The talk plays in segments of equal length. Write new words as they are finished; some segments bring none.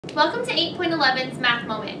Welcome to 8.11's Math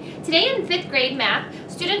Moment. Today in 5th grade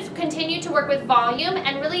math, students continue to work with volume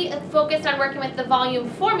and really focus on working with the volume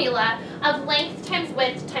formula of length times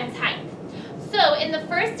width times height. So in the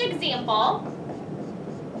first example,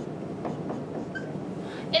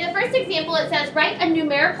 it says write a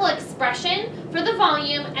numerical expression for the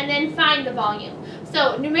volume and then find the volume.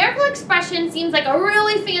 So numerical expression seems like a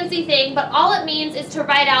really fancy thing, but all it means is to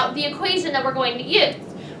write out the equation that we're going to use.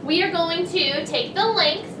 We are going to take the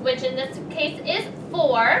length, which in this case is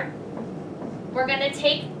 4. We're going to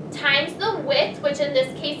take times the width, which in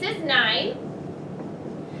this case is 9.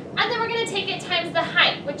 And then we're going to take it times the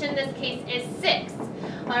height, which in this case is 6.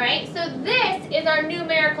 Alright, so this is our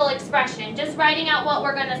numerical expression, just writing out what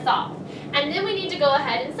we're going to solve. And then we need to go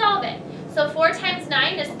ahead and solve it. So 4 times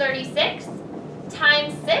 9 is 36.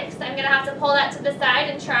 Times 6, I'm going to have to pull that to the side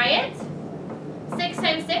and try it. 6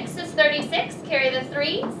 times 6 is 36, carry the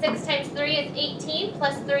 3. 6 times 3 is 18,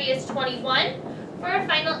 plus 3 is 21, for a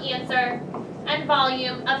final answer and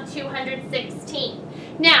volume of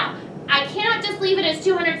 216. Now, I cannot just leave it as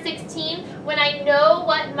 216 when I know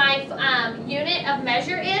what my unit of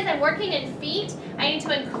measure is. I'm working in feet. I need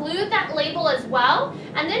to include that label as well.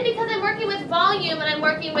 And then because I'm working with volume and I'm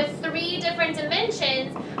working with 3 different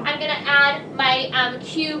dimensions, I'm going to add my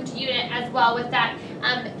cubed unit as well with that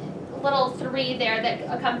little 3 there that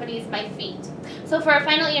accompanies my feet. So for a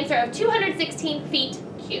final answer of 216 feet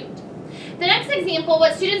cubed. The next example,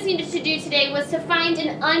 what students needed to do today was to find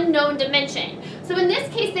an unknown dimension. So in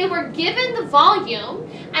this case, they were given the volume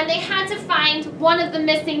and they had to find one of the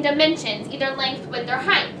missing dimensions, either length, width, or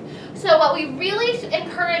height. So what we really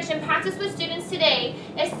encourage and practice with students today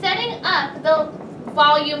is setting up the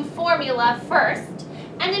volume formula first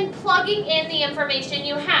and then plugging in the information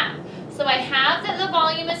you have. So I have that the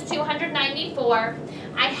volume is 294,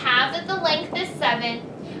 I have that the length is 7,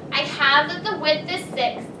 I have that the width is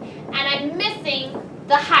 6, and I'm missing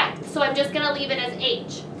the height, so I'm just going to leave it as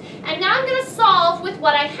h. And now I'm going to solve with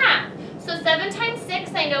what I have. So 7 times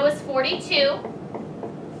 6 I know is 42.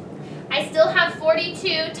 I still have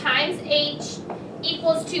 42 times h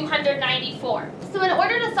equals 294. So in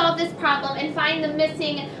order to solve this problem and find the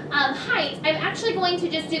missing height, I'm actually going to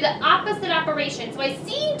just do the opposite operation. So I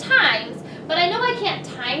see times, but I know I can't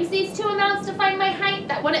times these two amounts to find my height.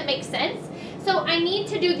 That wouldn't make sense. So I need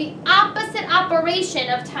to do the opposite operation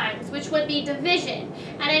of times, which would be division.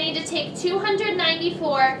 And I need to take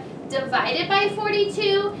 294 divided by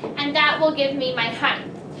 42, and that will give me my height.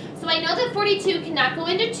 So I know that 42 cannot go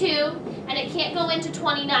into 2, and it can't go into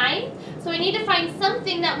 29. So I need to find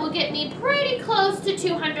something that will get me pretty close to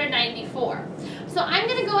 294. So I'm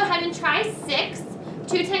going to go ahead and try 6.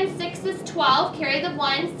 2 times 6 is 12, carry the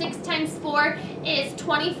 1. 6 times 4 is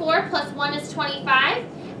 24, plus 1 is 25.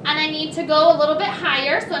 And I need to go a little bit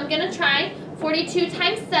higher, so I'm going to try 42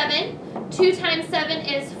 times 7. 2 times 7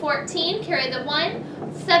 is 14, carry the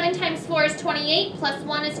 1. 7 times 4 is 28, plus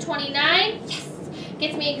 1 is 29. Yes!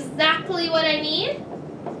 Gets me exactly what I need.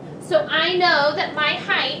 So I know that my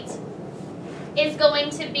height is going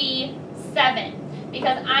to be 7,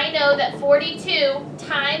 because I know that 42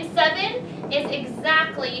 times 7 is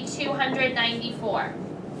exactly 294.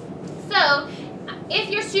 So if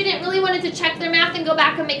your student really wanted to check their math and go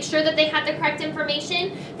back and make sure that they had the correct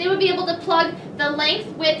information, they would be able to plug the length,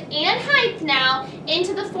 width, and height now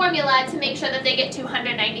into the formula to make sure that they get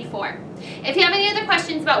 294. If you have any other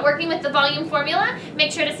questions about working with the volume formula,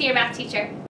 make sure to see your math teacher.